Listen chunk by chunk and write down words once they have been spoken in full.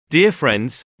Dear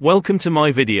friends, welcome to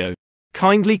my video.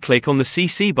 Kindly click on the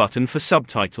CC button for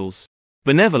subtitles.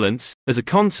 Benevolence, as a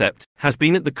concept, has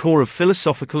been at the core of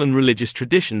philosophical and religious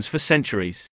traditions for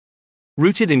centuries.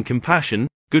 Rooted in compassion,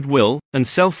 goodwill, and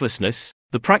selflessness,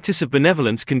 the practice of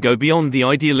benevolence can go beyond the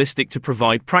idealistic to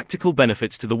provide practical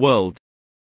benefits to the world.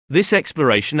 This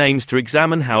exploration aims to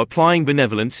examine how applying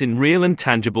benevolence in real and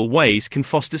tangible ways can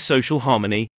foster social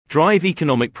harmony, drive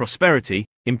economic prosperity,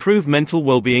 improve mental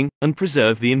well-being, and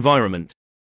preserve the environment.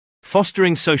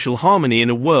 Fostering social harmony in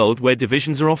a world where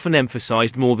divisions are often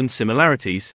emphasized more than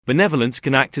similarities, benevolence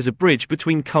can act as a bridge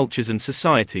between cultures and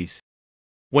societies.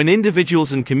 When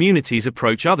individuals and communities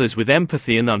approach others with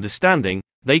empathy and understanding,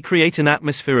 they create an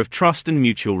atmosphere of trust and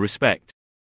mutual respect.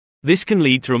 This can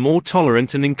lead to a more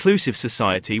tolerant and inclusive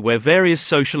society where various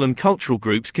social and cultural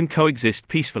groups can coexist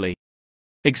peacefully.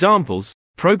 Examples: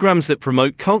 programs that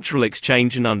promote cultural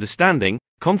exchange and understanding,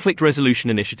 conflict resolution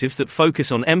initiatives that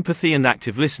focus on empathy and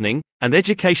active listening, and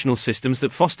educational systems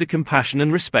that foster compassion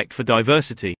and respect for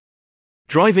diversity.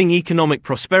 Driving economic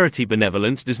prosperity.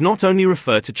 Benevolence does not only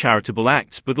refer to charitable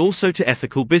acts but also to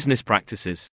ethical business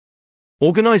practices.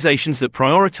 Organizations that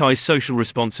prioritize social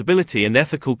responsibility and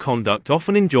ethical conduct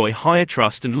often enjoy higher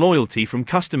trust and loyalty from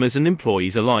customers and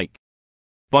employees alike.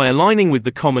 By aligning with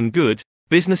the common good,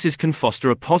 businesses can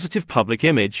foster a positive public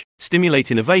image,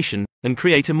 stimulate innovation, and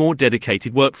create a more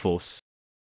dedicated workforce.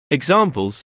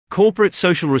 Examples: corporate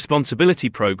social responsibility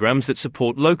programs that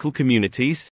support local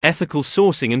communities, ethical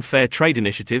sourcing and fair trade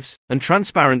initiatives, and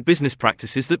transparent business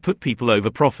practices that put people over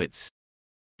profits.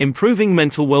 Improving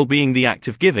mental well-being. The act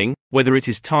of giving, whether it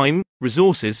is time,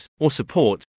 resources, or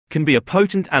support, can be a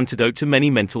potent antidote to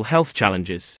many mental health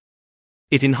challenges.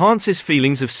 It enhances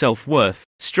feelings of self-worth,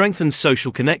 strengthens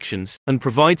social connections, and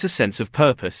provides a sense of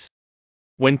purpose.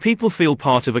 When people feel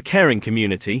part of a caring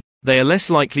community, they are less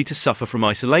likely to suffer from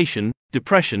isolation,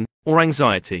 depression, or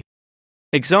anxiety.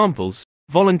 Examples: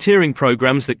 volunteering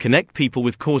programs that connect people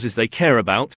with causes they care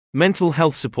about, mental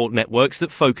health support networks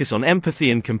that focus on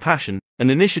empathy and compassion, and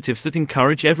initiatives that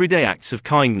encourage everyday acts of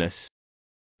kindness.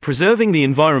 Preserving the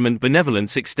environment.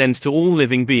 Benevolence extends to all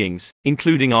living beings,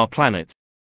 including our planet.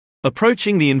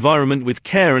 Approaching the environment with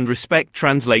care and respect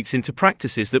translates into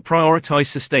practices that prioritize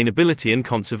sustainability and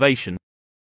conservation.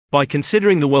 By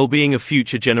considering the well-being of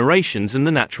future generations and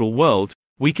the natural world,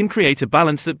 we can create a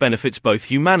balance that benefits both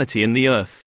humanity and the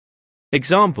Earth.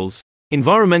 Examples: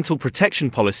 environmental protection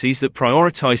policies that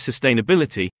prioritize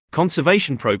sustainability,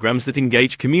 conservation programs that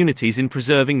engage communities in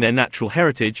preserving their natural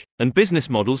heritage, and business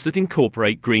models that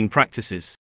incorporate green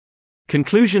practices.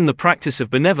 Conclusion: the practice of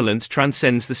benevolence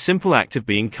transcends the simple act of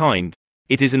being kind.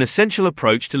 It is an essential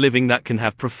approach to living that can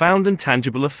have profound and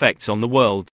tangible effects on the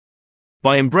world.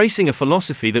 By embracing a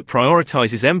philosophy that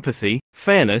prioritizes empathy,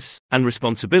 fairness, and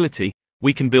responsibility,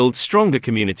 we can build stronger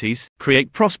communities,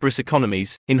 create prosperous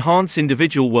economies, enhance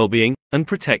individual well-being, and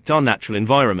protect our natural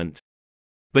environment.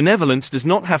 Benevolence does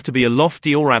not have to be a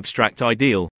lofty or abstract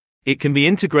ideal. It can be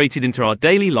integrated into our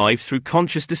daily lives through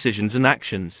conscious decisions and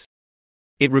actions.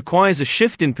 It requires a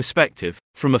shift in perspective,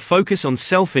 from a focus on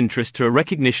self-interest to a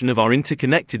recognition of our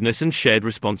interconnectedness and shared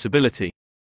responsibility.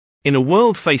 In a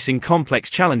world facing complex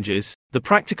challenges, the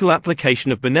practical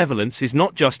application of benevolence is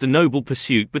not just a noble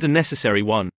pursuit but a necessary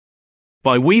one.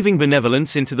 By weaving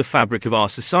benevolence into the fabric of our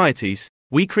societies,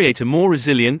 we create a more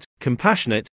resilient,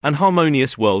 compassionate, and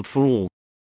harmonious world for all.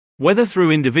 Whether through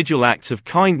individual acts of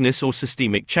kindness or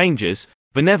systemic changes,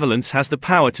 benevolence has the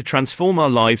power to transform our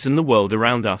lives and the world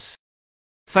around us.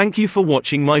 Thank you for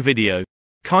watching my video.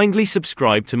 Kindly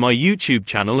subscribe to my YouTube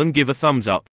channel and give a thumbs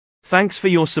up. Thanks for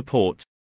your support.